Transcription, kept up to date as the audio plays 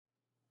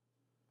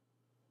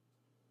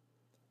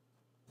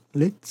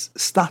Let's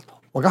start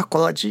我がこ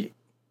ラジ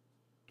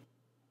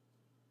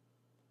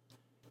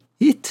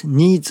It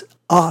needs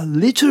a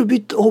little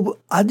bit of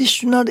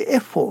additional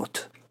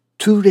effort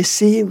to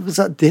receive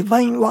the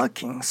divine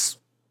workings.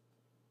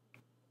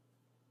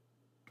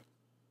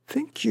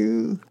 Thank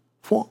you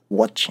for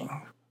watching.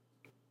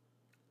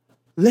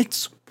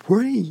 Let's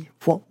pray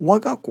for 我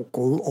が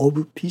心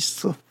of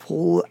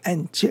peaceful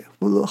and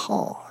cheerful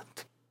heart.